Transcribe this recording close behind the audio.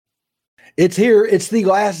It's here. It's the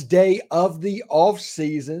last day of the off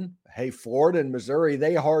season. Hey, Florida and Missouri,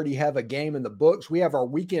 they already have a game in the books. We have our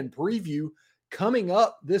weekend preview coming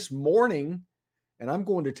up this morning, and I'm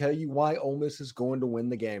going to tell you why Ole Miss is going to win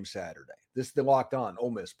the game Saturday. This is the Locked On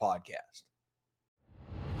Ole Miss podcast.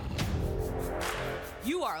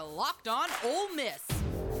 You are Locked On Ole Miss,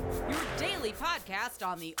 your daily podcast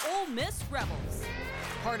on the Ole Miss Rebels,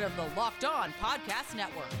 part of the Locked On Podcast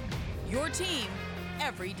Network, your team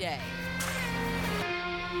every day.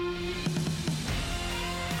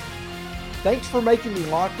 Thanks for making the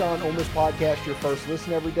Locked On Ole Miss podcast your first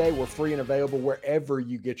listen every day. We're free and available wherever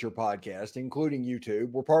you get your podcast, including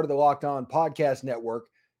YouTube. We're part of the Locked On Podcast Network,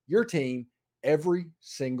 your team every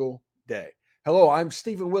single day. Hello, I'm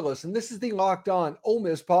Stephen Willis, and this is the Locked On Ole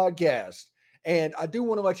Miss podcast. And I do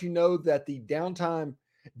want to let you know that the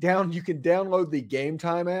you can download the Game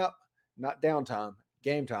Time app, not downtime,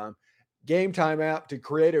 Game Time app to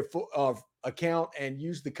create a account and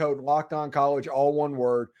use the code Locked On College, all one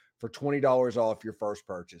word, for $20 off your first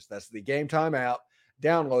purchase. That's the Game Time app.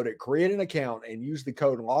 Download it, create an account, and use the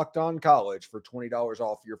code Locked On College for $20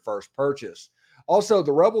 off your first purchase. Also,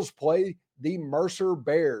 the Rebels play the Mercer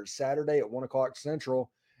Bears Saturday at 1 o'clock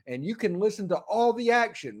Central, and you can listen to all the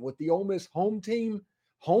action with the Ole Miss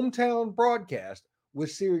hometown broadcast with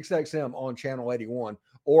SiriusXM on Channel 81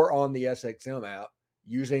 or on the SXM app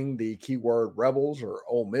using the keyword Rebels or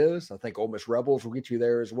Ole Miss. I think Ole Miss Rebels will get you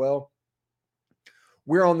there as well.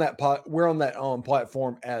 We're on that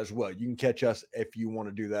platform as well. You can catch us if you want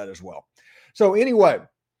to do that as well. So anyway,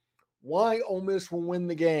 why Ole Miss will win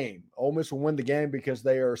the game? Ole Miss will win the game because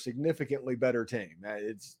they are a significantly better team.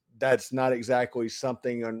 That's not exactly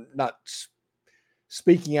something, I'm not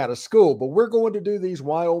speaking out of school, but we're going to do these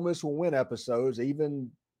why Ole Miss will win episodes, even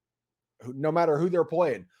no matter who they're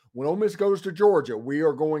playing. When Ole Miss goes to Georgia, we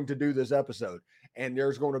are going to do this episode. And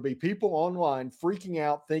there's going to be people online freaking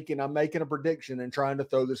out, thinking I'm making a prediction and trying to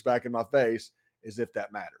throw this back in my face as if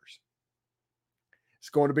that matters. It's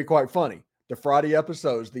going to be quite funny. The Friday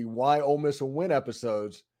episodes, the Why Ole Miss Will Win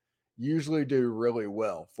episodes, usually do really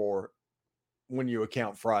well for when you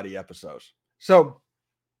account Friday episodes. So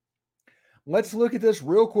let's look at this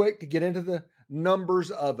real quick to get into the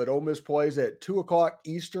numbers of it. Ole Miss plays at 2 o'clock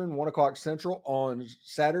Eastern, 1 o'clock Central on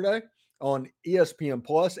Saturday on ESPN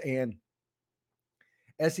Plus and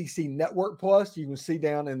SEC Network Plus. You can see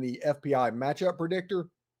down in the FPI matchup predictor,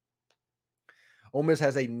 Ole Miss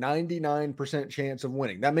has a 99% chance of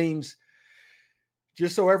winning. That means,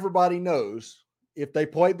 just so everybody knows, if they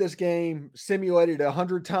played this game simulated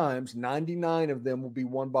 100 times, 99 of them will be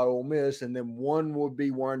won by Ole Miss, and then one will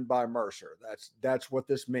be won by Mercer. That's what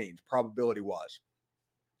this means, probability-wise.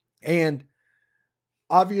 And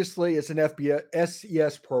obviously, it's an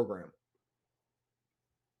SES program.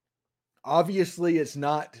 Obviously, it's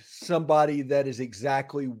not somebody that is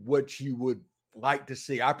exactly what you would like to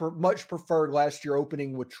see. I much preferred last year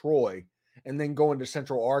opening with Troy and then going to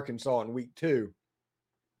Central Arkansas in week 2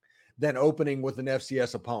 than opening with an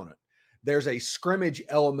FCS opponent. There's a scrimmage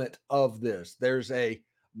element of this. There's a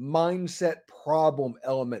mindset problem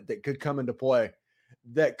element that could come into play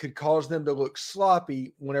that could cause them to look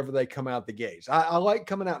sloppy whenever they come out the gates. I like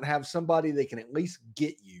coming out and have somebody that can at least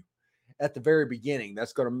get you at the very beginning.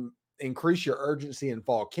 That's going to increase your urgency in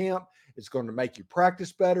fall camp. It's going to make you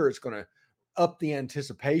practice better. It's going to up the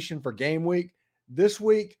anticipation for game week. This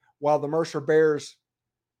week, while the Mercer Bears,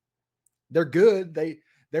 they're good.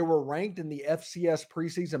 They were ranked in the FCS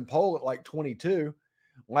preseason poll at like 22.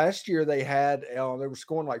 Last year they were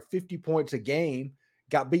scoring like 50 points a game,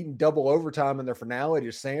 got beaten double overtime in their finale to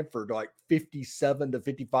Samford, like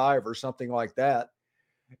 57-55 or something like that.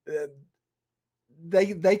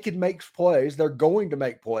 They can make plays. They're going to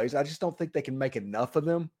make plays. I just don't think they can make enough of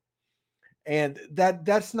them. And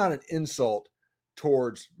that's not an insult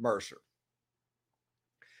towards Mercer.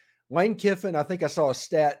 Lane Kiffin, I think I saw a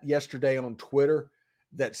stat yesterday on Twitter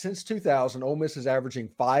that since 2000, Ole Miss is averaging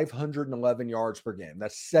 511 yards per game.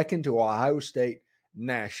 That's second to Ohio State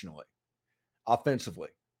nationally, offensively.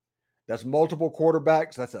 That's multiple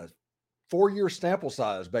quarterbacks. That's a 4-year sample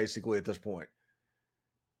size, basically, at this point.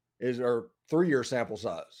 Or 3-year sample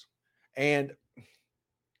size. And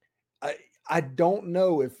I don't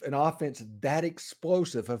know if an offense that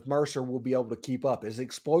explosive, if Mercer will be able to keep up. As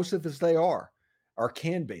explosive as they are, or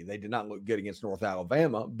can be. They did not look good against North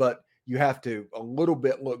Alabama, but you have to a little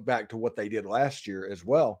bit look back to what they did last year as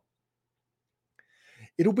well.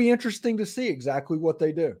 It'll be interesting to see exactly what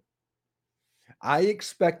they do. I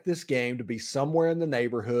expect this game to be somewhere in the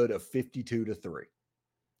neighborhood of 52-3.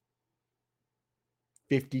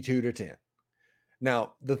 52-10.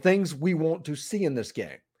 Now, the things we want to see in this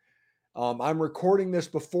game. I'm recording this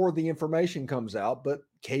before the information comes out, but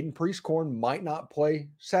Caden Priestcorn might not play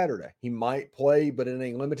Saturday. He might play, but in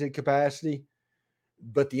a limited capacity.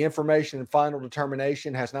 But the information and final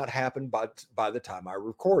determination has not happened by the time I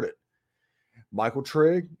record it. Michael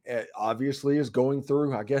Trigg obviously is going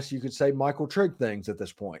through, I guess you could say, Michael Trigg things at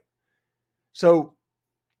this point. So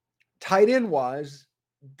tight end wise,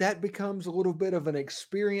 that becomes a little bit of an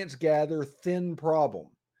experience gather thin problem.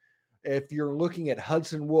 If you're looking at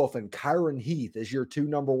Hudson Wolf and Kyron Heath as your two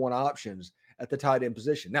number one options at the tight end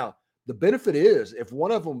position. Now, the benefit is if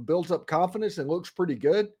one of them builds up confidence and looks pretty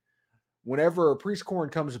good, whenever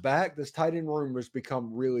Priestcorn comes back, this tight end room has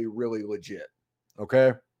become really, really legit.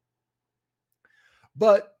 Okay.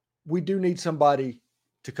 But we do need somebody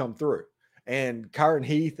to come through. And Kyron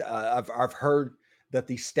Heath, I've heard that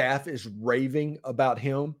the staff is raving about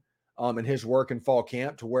him and his work in fall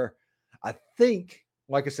camp, to where I think,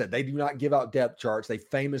 like I said, they do not give out depth charts. They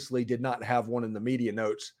famously did not have one in the media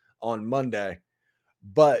notes on Monday.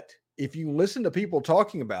 But if you listen to people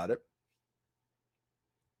talking about it,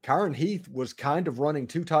 Kyron Heath was kind of running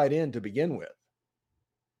too tight end to begin with.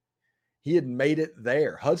 He had made it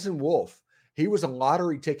there. Hudson Wolf, he was a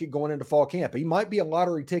lottery ticket going into fall camp. He might be a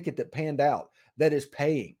lottery ticket that panned out, that is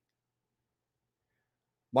paying.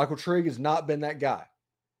 Michael Trigg has not been that guy.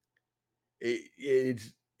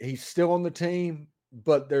 He's still on the team,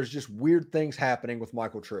 but there's just weird things happening with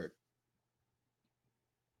Michael Trigg.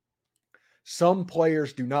 Some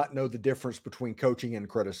players do not know the difference between coaching and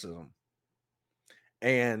criticism.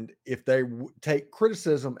 And if they take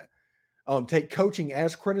criticism, take coaching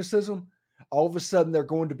as criticism, all of a sudden they're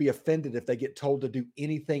going to be offended if they get told to do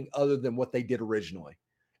anything other than what they did originally.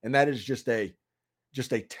 And that is just a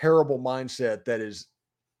terrible mindset that is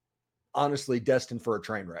honestly destined for a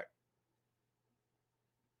train wreck.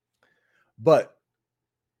 But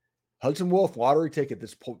Hudson Wolf, lottery ticket,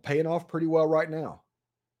 that's paying off pretty well right now.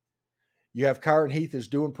 You have Kyron Heath is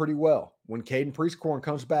doing pretty well. When Caden Priestcorn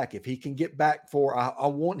comes back, if he can get back I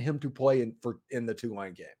want him to play in the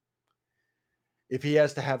Tulane game. If he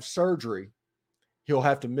has to have surgery, he'll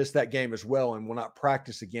have to miss that game as well and will not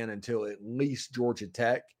practice again until at least Georgia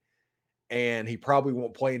Tech. And he probably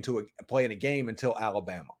won't play in a game until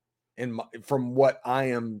Alabama. And from what I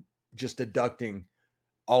am just deducting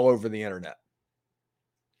all over the internet.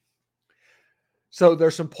 So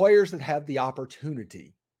there's some players that have the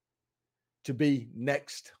opportunity to be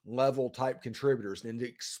next level type contributors and to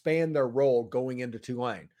expand their role going into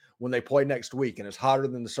Tulane when they play next week and it's hotter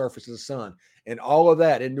than the surface of the sun and all of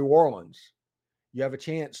that in New Orleans. You have a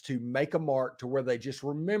chance to make a mark to where they just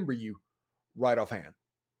remember you right offhand.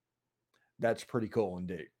 That's pretty cool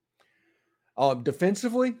indeed.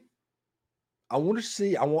 Defensively,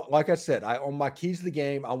 like I said, on my keys of the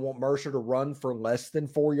game, I want Mercer to run for less than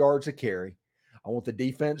 4 yards a carry. I want the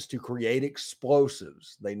defense to create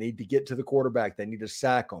explosives. They need to get to the quarterback. They need to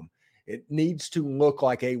sack them. It needs to look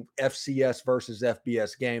like a FCS versus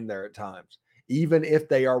FBS game there at times, even if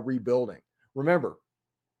they are rebuilding. Remember,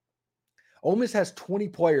 Ole Miss has 20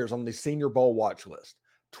 players on the Senior Bowl watch list.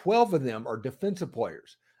 12 of them are defensive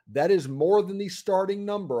players. That is more than the starting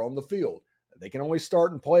number on the field. They can only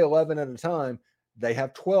start and play 11 at a time. They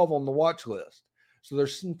have 12 on the watch list. So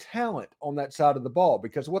there's some talent on that side of the ball,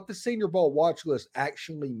 because what the Senior Bowl watch list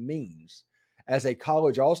actually means as a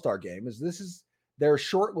college all-star game is this is their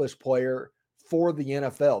shortlist player for the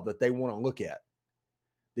NFL that they want to look at.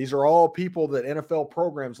 These are all people that NFL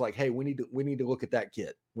programs like, hey, we need to look at that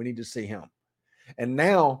kid. We need to see him. And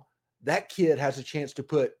now that kid has a chance to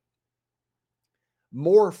put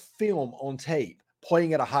more film on tape,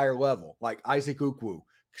 playing at a higher level, like Isaac Ukwu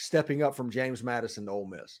stepping up from James Madison to Ole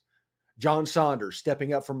Miss. John Saunders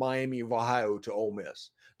stepping up from Miami of Ohio to Ole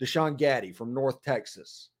Miss. Deshaun Gaddy from North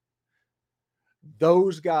Texas.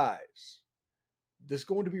 Those guys, this is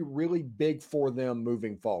going to be really big for them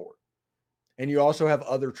moving forward. And you also have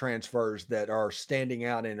other transfers that are standing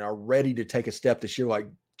out and are ready to take a step this year, like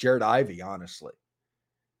Jared Ivey, honestly.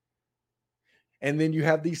 And then you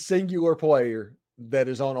have the singular player that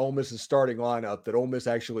is on Ole Miss's starting lineup that Ole Miss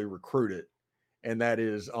actually recruited, and that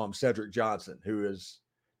is Cedric Johnson, who has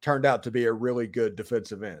turned out to be a really good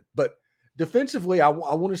defensive end. But defensively, I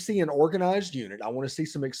want to see an organized unit. I want to see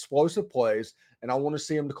some explosive plays, and I want to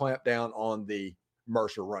see them to clamp down on the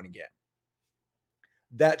Mercer running game.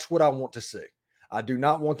 That's what I want to see. I do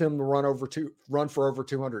not want them to run for over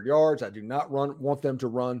 200 yards. I do not want them to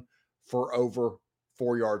run for over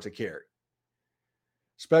 4 yards a carry.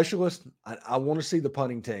 Specialist, I want to see the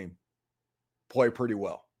punting team play pretty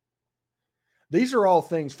well. These are all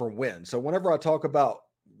things for wins. So whenever I talk about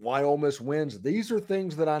why Ole Miss wins, these are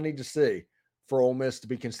things that I need to see for Ole Miss to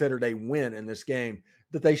be considered a win in this game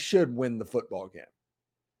that they should win the football game.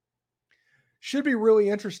 Should be really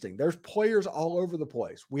interesting. There's players all over the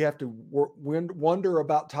place. We have to wonder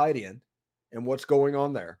about tight end and what's going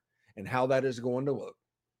on there and how that is going to look.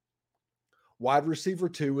 Wide receiver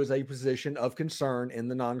 2 is a position of concern in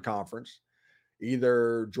the non-conference.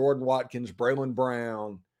 Either Jordan Watkins, Braylon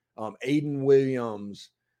Brown, Aiden Williams,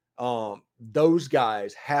 those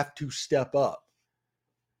guys have to step up.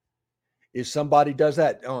 If somebody does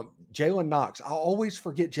that, Jalen Knox, I always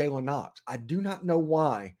forget Jalen Knox. I do not know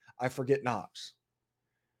why I forget Knox.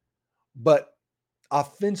 But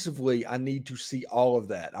offensively, I need to see all of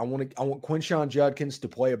that. I want Quinshon Judkins to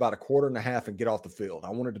play about a quarter and a half and get off the field.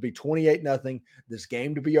 I want it to be 28-0, this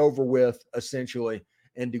game to be over with, essentially,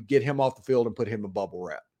 and to get him off the field and put him in bubble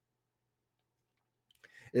wrap.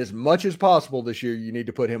 As much as possible this year, you need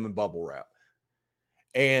to put him in bubble wrap.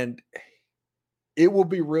 And it will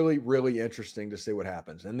be really, really interesting to see what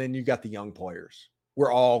happens. And then you got the young players.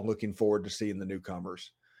 We're all looking forward to seeing the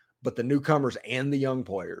newcomers. But the newcomers and the young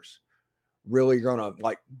players really going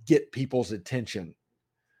to get people's attention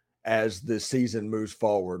as the season moves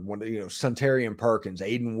forward. When Suntarian Perkins,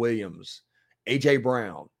 Aiden Williams, AJ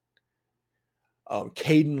Brown,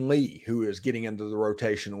 Caden Lee, who is getting into the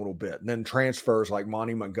rotation a little bit, and then transfers like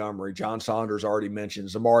Monty Montgomery, John Saunders already mentioned,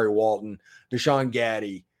 Zamari Walton, Deshaun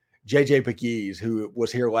Gaddy, JJ Pegues, who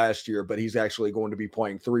was here last year, but he's actually going to be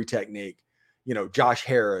playing 3 technique. Josh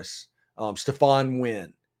Harris, Stephon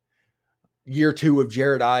Wynn, year 2 of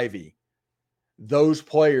Jared Ivey. Those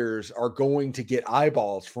players are going to get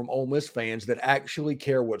eyeballs from Ole Miss fans that actually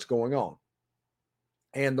care what's going on.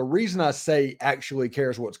 And the reason I say actually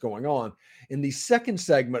cares what's going on, in the second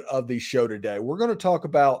segment of the show today, we're going to talk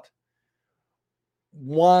about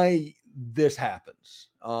why this happens.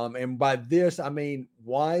 And by this, I mean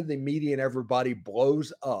why the media and everybody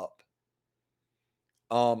blows up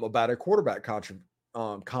about a quarterback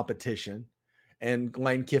competition and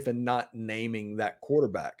Lane Kiffin not naming that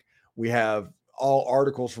quarterback. We have all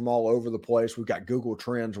articles from all over the place. We've got Google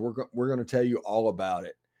Trends. We're going to tell you all about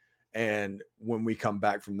it. And when we come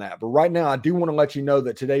back from that. But right now, I do want to let you know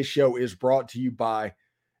that today's show is brought to you by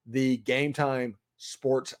the Game Time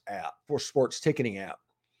Sports app, for sports ticketing app.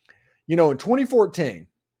 In 2014,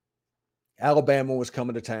 Alabama was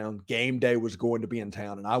coming to town. Game day was going to be in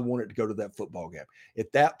town, and I wanted to go to that football game.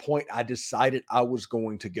 At that point, I decided I was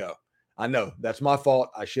going to go. I know that's my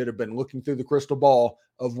fault. I should have been looking through the crystal ball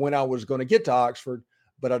of when I was going to get to Oxford,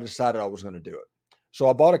 but I decided I was going to do it. So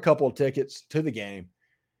I bought a couple of tickets to the game.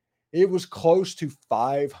 It was close to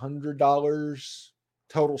 $500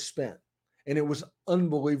 total spent. And it was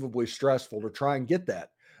unbelievably stressful to try and get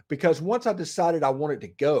that, because once I decided I wanted to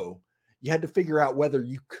go, you had to figure out whether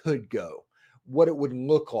you could go, what it would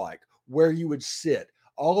look like, where you would sit.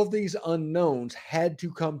 All of these unknowns had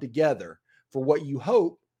to come together for what you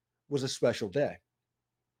hope was a special day.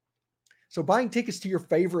 So buying tickets to your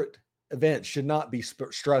favorite events should not be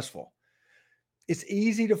stressful. It's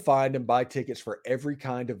easy to find and buy tickets for every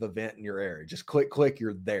kind of event in your area. Just click,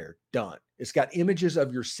 you're there, done. It's got images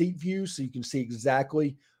of your seat views so you can see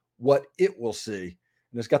exactly what it will see.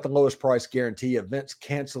 And it's got the lowest price guarantee, events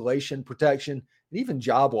cancellation protection, and even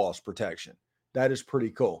job loss protection. That is pretty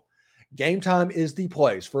cool. Game Time is the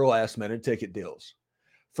place for last minute ticket deals.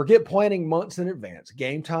 Forget planning months in advance.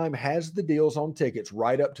 Game Time has the deals on tickets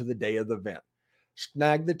right up to the day of the event.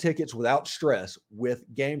 Snag the tickets without stress with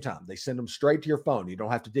Game Time. They send them straight to your phone. You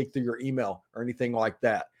don't have to dig through your email or anything like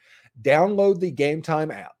that. Download the Game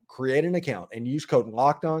Time app, create an account, and use code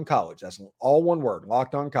LOCKEDONCollege. That's all one word,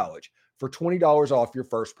 LOCKEDONCollege, for $20 off your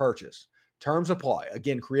first purchase. Terms apply.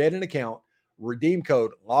 Again, create an account, redeem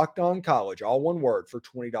code LOCKEDONCollege, all one word, for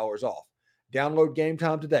 $20 off. Download Game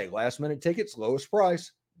Time today. Last minute tickets, lowest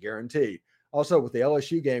price, guaranteed. Also, with the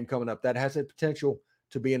LSU game coming up, that has a potential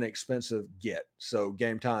to be an expensive get. So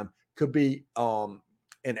Game Time could be an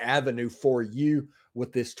avenue for you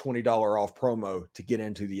with this $20 off promo to get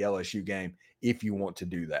into the LSU game if you want to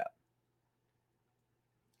do that.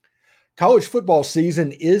 College football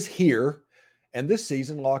season is here, and this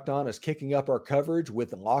season Locked On is kicking up our coverage with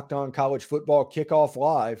the Locked On College Football Kickoff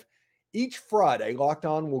Live. Each Friday, Locked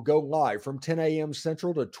On will go live from 10 a.m.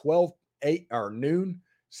 Central to noon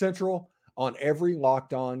Central on every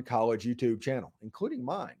Locked On College YouTube channel, including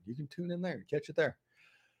mine. You can tune in there and catch it there.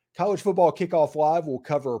 College Football Kickoff Live will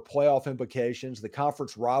cover playoff implications, the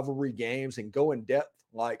conference rivalry games, and go in depth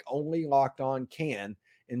like only Locked On can,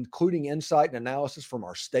 including insight and analysis from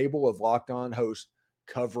our stable of Locked On hosts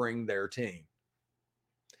covering their team.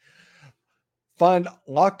 Find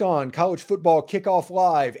Locked On College Football Kickoff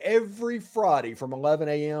Live every Friday from 11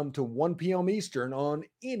 a.m. to 1 p.m. Eastern on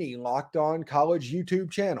any Locked On College YouTube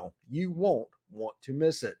channel. You won't want to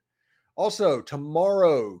miss it. Also,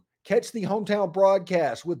 tomorrow, catch the hometown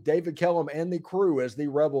broadcast with David Kellum and the crew as the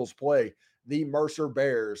Rebels play the Mercer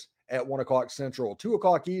Bears at 1 o'clock Central, 2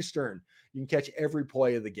 o'clock Eastern. You can catch every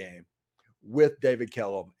play of the game with David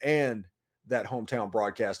Kellum and that hometown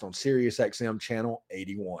broadcast on SiriusXM channel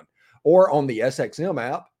 81 or on the SXM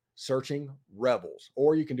app searching Rebels,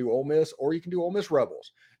 or you can do Ole Miss, or you can do Ole Miss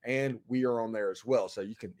Rebels. And we are on there as well. So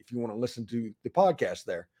you can, if you want to listen to the podcast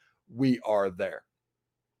there, we are there.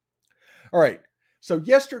 All right. So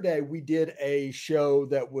yesterday we did a show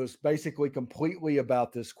that was basically completely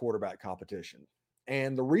about this quarterback competition.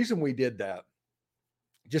 And the reason we did that,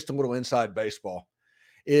 just a little inside baseball,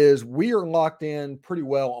 is we are locked in pretty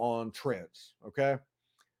well on trends. Okay.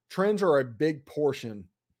 Trends are a big portion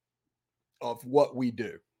of what we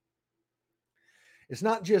do. It's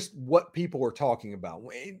not just what people are talking about.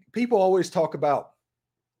 People always talk about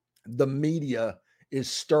the media is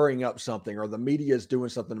stirring up something, or the media is doing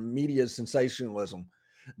something. The media is sensationalism.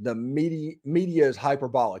 The media is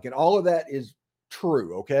hyperbolic, and all of that is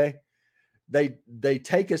true. Okay. They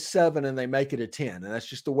take a 7 and they make it a 10. And that's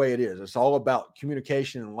just the way it is. It's all about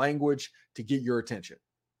communication and language to get your attention.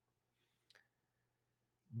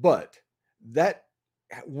 But that,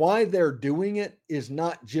 why they're doing it is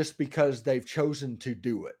not just because they've chosen to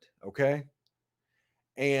do it. Okay.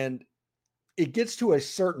 And it gets to a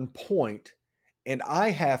certain point, and I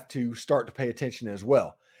have to start to pay attention as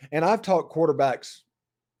well. And I've taught quarterbacks,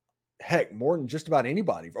 heck, more than just about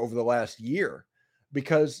anybody over the last year,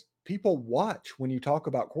 because people watch when you talk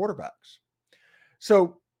about quarterbacks.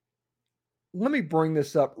 So let me bring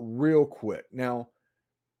this up real quick. Now,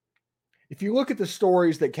 if you look at the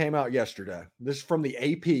stories that came out yesterday, this is from the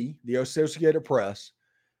AP, the Associated Press.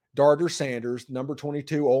 Darter Sanders, number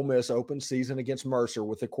 22, Ole Miss, open season against Mercer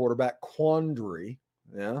with a quarterback quandary.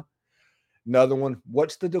 Yeah. Another one,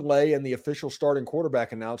 what's the delay in the official starting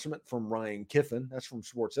quarterback announcement, from Ryan Kiffin? That's from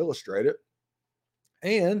Sports Illustrated.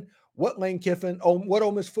 And what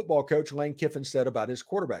Ole Miss football coach Lane Kiffin said about his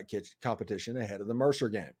quarterback competition ahead of the Mercer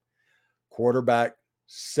game. Quarterback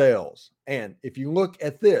sales. And if you look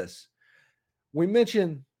at this, we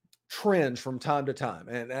mention trends from time to time,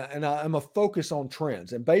 and I'm a focus on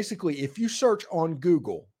trends. And basically, if you search on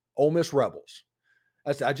Google Ole Miss Rebels,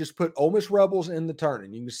 I just put Ole Miss Rebels in the turn,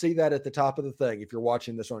 and you can see that at the top of the thing if you're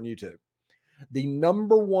watching this on YouTube. The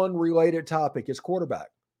number one related topic is quarterback.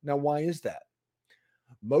 Now, why is that?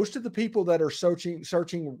 Most of the people that are searching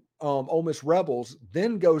Ole Miss Rebels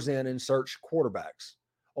then goes in and search quarterbacks,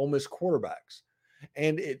 Ole Miss quarterbacks.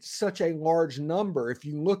 And it's such a large number. If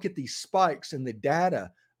you look at the spikes in the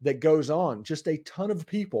data that goes on, just a ton of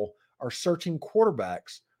people are searching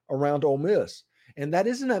quarterbacks around Ole Miss. And that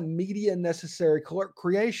isn't a media necessary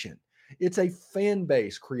creation. It's a fan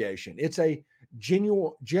base creation. It's a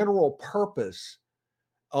general purpose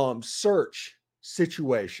search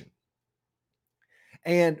situation.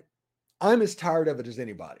 And I'm as tired of it as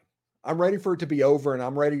anybody. I'm ready for it to be over, and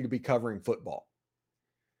I'm ready to be covering football.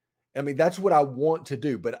 I mean, that's what I want to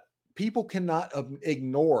do, but people cannot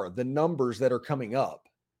ignore the numbers that are coming up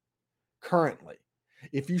currently.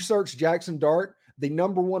 If you search Jackson Dart, the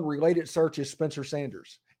number one related search is Spencer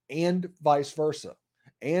Sanders, and vice versa,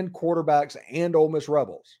 and quarterbacks and Ole Miss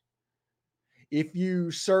Rebels. If you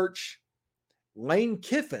search Lane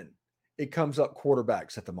Kiffin, it comes up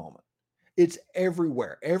quarterbacks at the moment. It's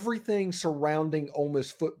everywhere. Everything surrounding Ole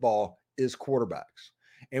Miss football is quarterbacks.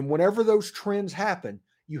 And whenever those trends happen,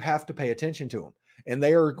 you have to pay attention to them. And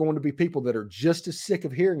they are going to be people that are just as sick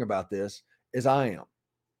of hearing about this as I am.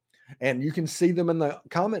 And you can see them in the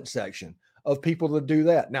comment section of people that do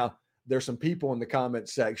that. Now, there's some people in the comment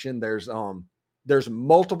section. There's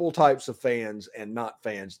multiple types of fans and not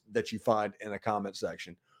fans that you find in a comment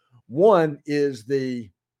section. One is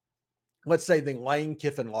let's say the Lane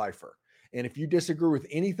Kiffin lifer. And if you disagree with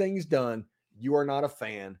anything he's done, you are not a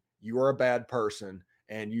fan. You are a bad person,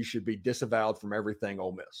 and you should be disavowed from everything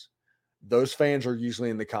Ole Miss. Those fans are usually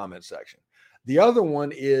in the comment section. The other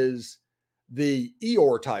one is the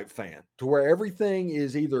Eeyore type fan, to where everything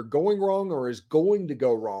is either going wrong or is going to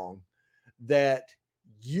go wrong, that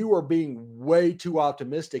you are being way too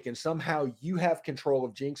optimistic and somehow you have control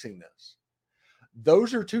of jinxing this.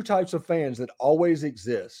 Those are two types of fans that always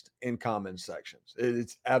exist in comment sections.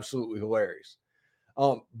 It's absolutely hilarious.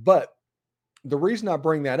 But the reason I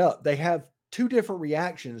bring that up, they have two different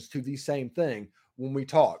reactions to the same thing when we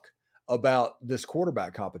talk about this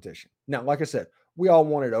quarterback competition. Now, like I said, we all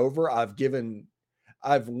want it over.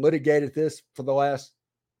 I've litigated this for the last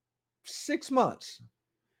 6 months.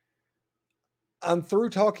 I'm through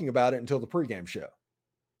talking about it until the pregame show.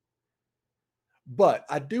 But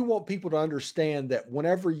I do want people to understand that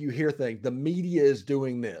whenever you hear things, the media is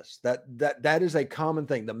doing this. That is a common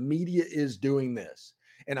thing. The media is doing this.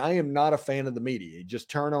 And I am not a fan of the media. Just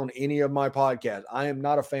turn on any of my podcasts. I am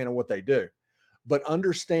not a fan of what they do. But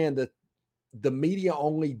understand that the media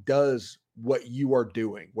only does what you are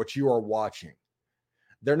doing, what you are watching.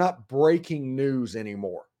 They're not breaking news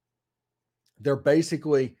anymore. They're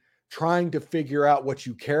basically trying to figure out what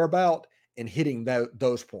you care about and hitting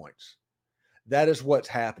those points. That is what's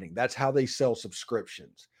happening. That's how they sell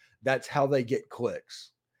subscriptions. That's how they get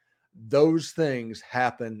clicks. Those things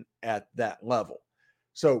happen at that level.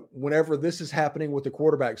 So whenever this is happening with the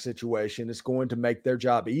quarterback situation, it's going to make their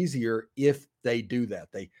job easier if they do that.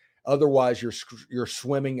 Otherwise you're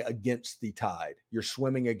swimming against the tide. You're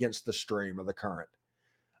swimming against the stream or the current.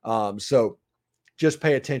 So just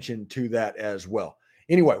pay attention to that as well.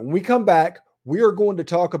 Anyway, when we come back, we are going to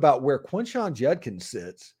talk about where Quinshon Judkins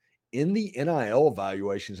sits in the NIL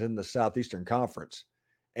evaluations in the Southeastern Conference.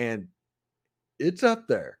 And it's up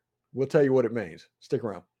there. We'll tell you what it means. Stick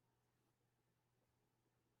around.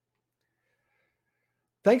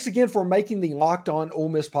 Thanks again for making the Locked On Ole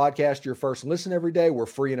Miss podcast your first listen every day. We're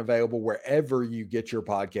free and available wherever you get your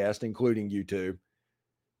podcast, including YouTube.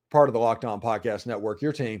 Part of the Locked On Podcast Network,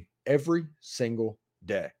 your team every single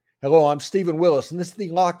day. Hello, I'm Stephen Willis, and this is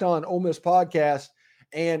the Locked On Ole Miss podcast.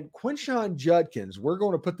 And Quinshon Judkins, we're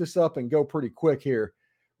going to put this up and go pretty quick here.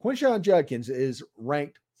 Quinshon Judkins is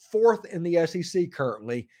ranked 4th in the SEC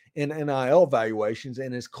currently in NIL valuations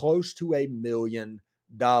and is close to $1 million.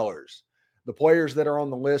 The players that are on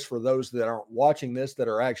the list, for those that aren't watching this, that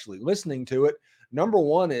are actually listening to it, number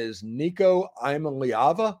 1 is Nico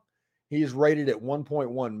Imaliava. He's rated at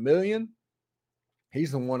 1.1 million.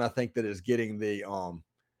 He's the one I think that is getting the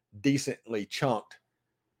decently chunked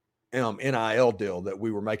NIL deal that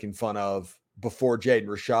we were making fun of before Jaden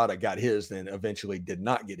Rashada got his, then eventually did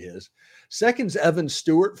not get his. Second's Evan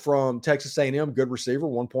Stewart from Texas A&M, good receiver,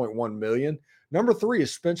 1.1 million. Number 3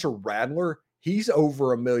 is Spencer Radler. He's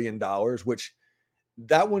over $1 million, which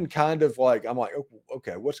that one kind of like, I'm like,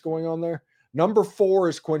 okay, what's going on there? Number 4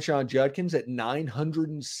 is Quinshon Judkins at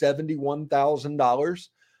 $971,000.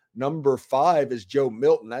 Number 5 is Joe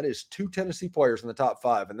Milton. That is 2 Tennessee players in the top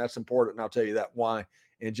 5, and that's important. And I'll tell you that why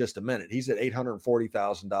in just a minute. He's at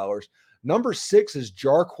 $840,000. Number 6 is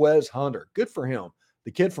Jarquez Hunter. Good for him.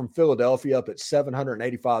 The kid from Philadelphia up at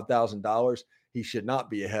 $785,000. He should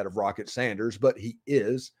not be ahead of Rocket Sanders, but he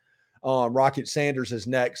is. Rocket Sanders is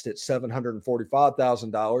next at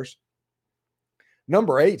 $745,000.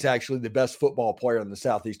 Number 8 is actually the best football player in the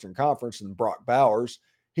Southeastern Conference, and Brock Bowers.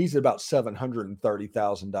 He's at about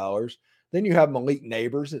 $730,000. Then you have Malik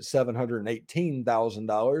Neighbors at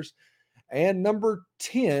 $718,000. And number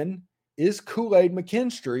 10 is Kool-Aid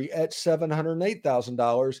McKinstry at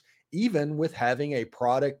 $708,000, even with having a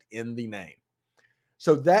product in the name.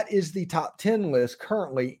 So that is the top 10 list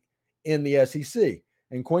currently in the SEC.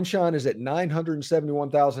 And Quinshon is at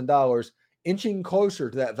 $971,000, inching closer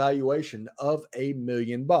to that valuation of $1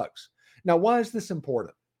 million. Now, why is this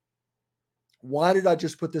important? Why did I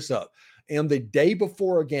just put this up? And the day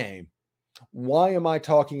before a game, why am I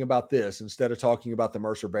talking about this instead of talking about the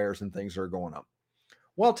Mercer Bears and things that are going on?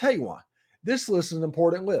 Well, I'll tell you why. This list is an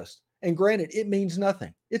important list. And granted, it means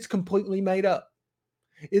nothing. It's completely made up.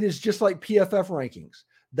 It is just like PFF rankings.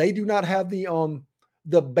 They do not have the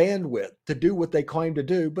bandwidth to do what they claim to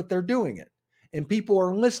do, but they're doing it. And people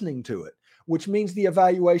are listening to it, which means the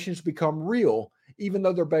evaluations become real, even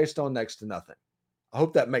though they're based on next to nothing. I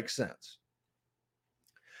hope that makes sense.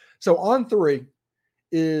 So On3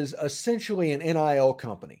 is essentially an NIL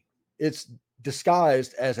company. It's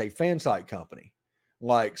disguised as a fan site company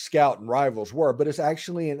like Scout and Rivals were, but it's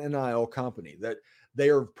actually an NIL company that they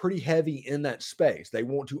are pretty heavy in that space. They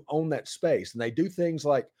want to own that space, and they do things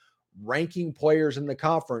like ranking players in the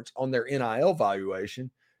conference on their NIL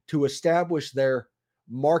valuation to establish their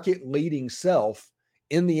market leading self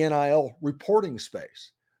in the NIL reporting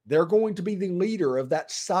space. They're going to be the leader of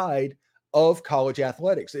that side of college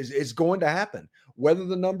athletics. It's going to happen. Whether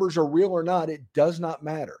the numbers are real or not, it does not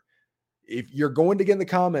matter. If you're going to get in the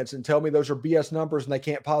comments and tell me those are BS numbers and they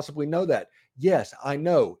can't possibly know that, yes, I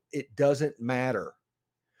know it doesn't matter,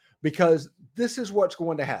 because this is what's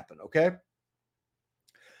going to happen, okay?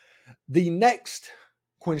 The next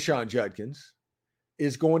Quinshon Judkins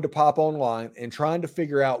is going to pop online and trying to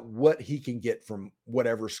figure out what he can get from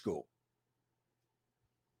whatever school.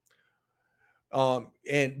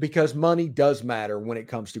 And because money does matter when it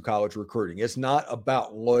comes to college recruiting. It's not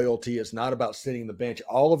about loyalty. It's not about sitting the bench.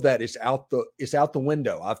 All of that is out the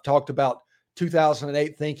window. I've talked about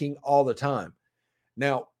 2008 thinking all the time.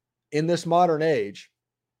 Now, in this modern age,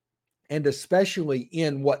 and especially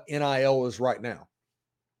in what NIL is right now.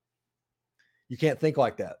 You can't think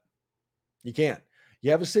like that. You can't.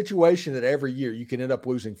 You have a situation that every year you can end up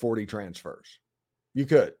losing 40 transfers. You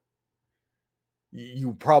could.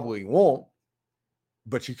 You probably won't,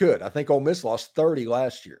 but you could. I think Ole Miss lost 30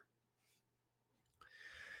 last year.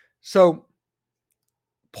 So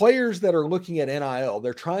players that are looking at NIL,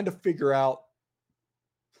 they're trying to figure out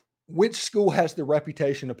which school has the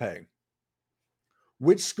reputation of paying,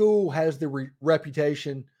 which school has the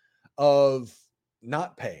reputation of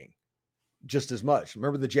not paying just as much.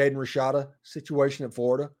 Remember the Jaden Rashada situation at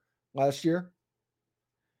Florida last year?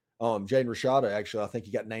 Jaden Rashada, actually, I think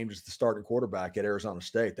he got named as the starting quarterback at Arizona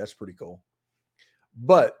State. That's pretty cool.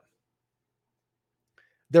 But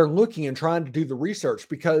they're looking and trying to do the research,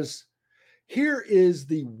 because here is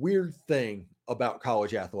the weird thing about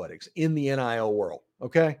college athletics in the NIL world,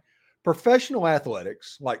 okay? Professional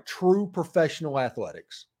athletics, like true professional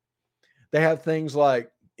athletics, they have things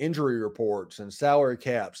like injury reports and salary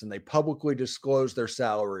caps, and they publicly disclose their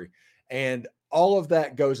salary. And all of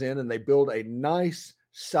that goes in, and they build a nice,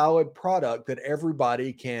 solid product that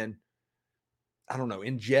everybody can,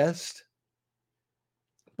 ingest.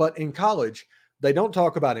 But in college, they don't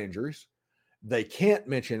talk about injuries. They can't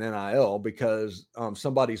mention NIL because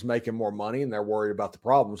somebody's making more money and they're worried about the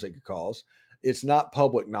problems it could cause. It's not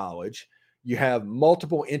public knowledge. You have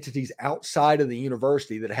multiple entities outside of the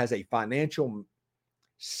university that has a financial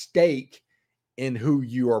stake in who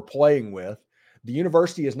you are playing with. The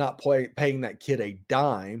university is not paying that kid a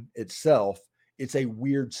dime itself. It's a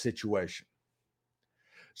weird situation.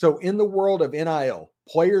 So in the world of NIL,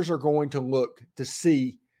 players are going to look to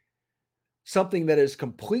see something that is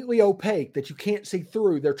completely opaque that you can't see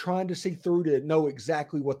through. They're trying to see through to know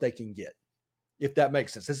exactly what they can get, if that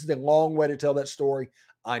makes sense. This is a long way to tell that story.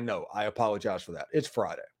 I know. I apologize for that. It's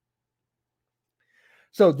Friday.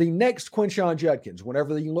 So the next Quinshon Judkins,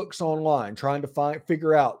 whenever he looks online trying to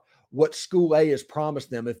figure out what School A has promised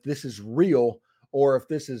them, if this is real or if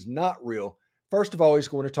this is not real, first of all, he's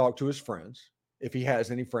going to talk to his friends, if he has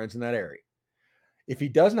any friends in that area. If he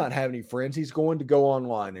does not have any friends, he's going to go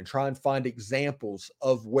online and try and find examples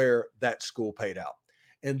of where that school paid out.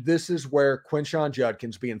 And this is where Quinshon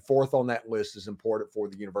Judkins being fourth on that list is important for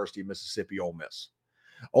the University of Mississippi Ole Miss.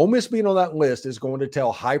 Ole Miss being on that list is going to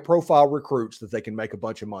tell high-profile recruits that they can make a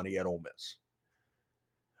bunch of money at Ole Miss.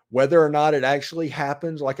 Whether or not it actually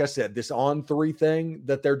happens, like I said, this on-3 thing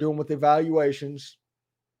that they're doing with evaluations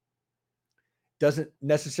doesn't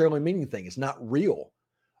necessarily mean anything. It's not real.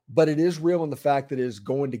 But it is real in the fact that it is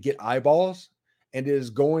going to get eyeballs and it is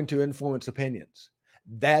going to influence opinions.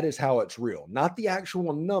 That is how it's real. Not the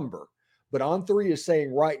actual number, but On3 is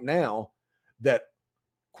saying right now that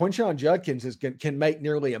Quinshon Judkins can make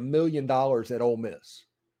nearly $1 million at Ole Miss.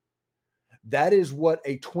 That is what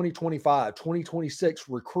a 2025, 2026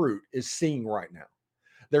 recruit is seeing right now.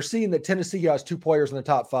 They're seeing that Tennessee has 2 players in the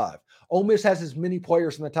top 5. Ole Miss has as many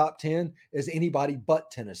players in the top 10 as anybody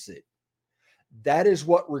but Tennessee. That is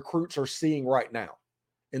what recruits are seeing right now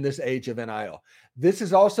in this age of NIL. This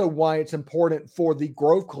is also why it's important for the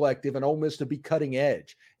Grove Collective and Ole Miss to be cutting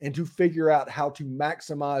edge and to figure out how to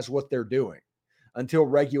maximize what they're doing until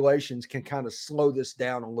regulations can kind of slow this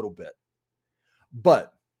down a little bit.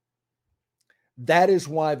 But that is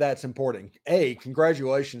why that's important.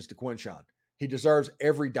 Congratulations to Quinshon. He deserves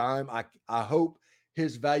every dime. I hope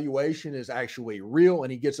his valuation is actually real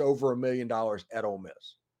and he gets over $1 million at Ole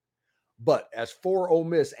Miss. But as for Ole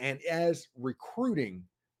Miss and as recruiting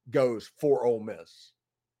goes for Ole Miss,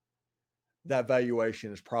 that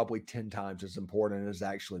valuation is probably 10 times as important as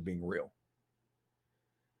actually being real.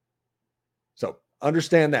 So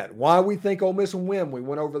understand that. Why we think Ole Miss will win, we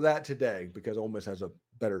went over that today because Ole Miss has a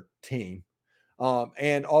better team.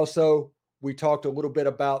 And also, we talked a little bit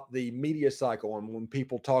about the media cycle and when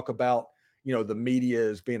people talk about, the media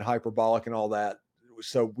is being hyperbolic and all that.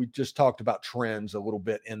 So we just talked about trends a little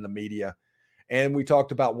bit in the media. And we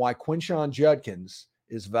talked about why Quinshon Judkins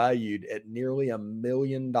is valued at nearly $1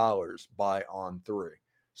 million by On3.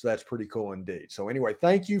 So that's pretty cool indeed. So anyway,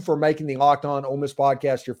 thank you for making the Locked On Ole Miss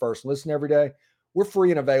podcast your first listen every day. We're free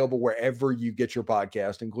and available wherever you get your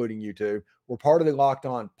podcast, including YouTube. We're part of the Locked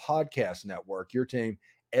On Podcast Network, your team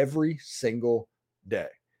every single day.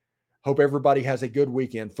 Hope everybody has a good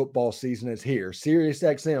weekend. Football season is here.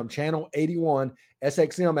 SiriusXM, Channel 81,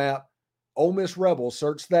 SXM app, Ole Miss Rebels,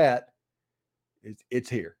 search that. It's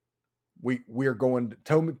here. We're going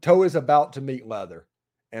to, toe is about to meet leather,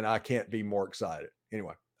 and I can't be more excited.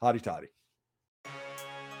 Anyway, hotty toddy.